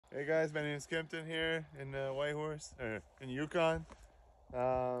Hey guys, my name is Kempton here in Whitehorse, or in Yukon.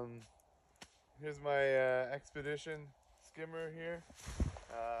 Um, Here's my expedition skimmer here.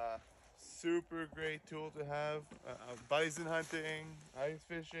 Super great tool to have. Bison hunting, ice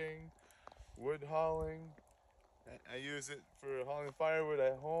fishing, wood hauling. I use it for hauling firewood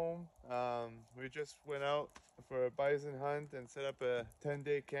at home. We just went out for a bison hunt and set up a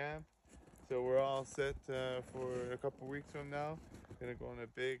 10-day camp. So we're all set for a couple weeks from now. Gonna go on a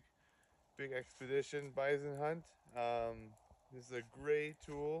big expedition bison hunt. This is a great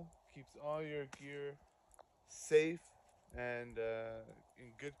tool, keeps all your gear safe and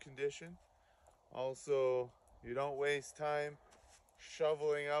in good condition. Also, you don't waste time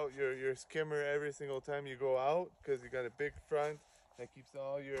shoveling out your skimmer every single time you go out because you got a big front that keeps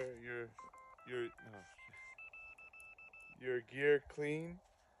all your your gear clean.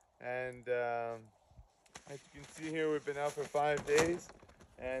 And as you can see here, we've been out for 5 days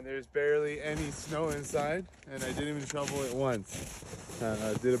and there's barely any snow inside, and I didn't even shovel it once.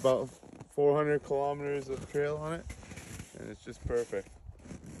 I did about 400 kilometers of trail on it, and it's just perfect.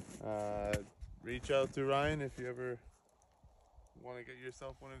 Reach out to Ryan if you ever want to get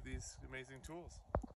yourself one of these amazing tools.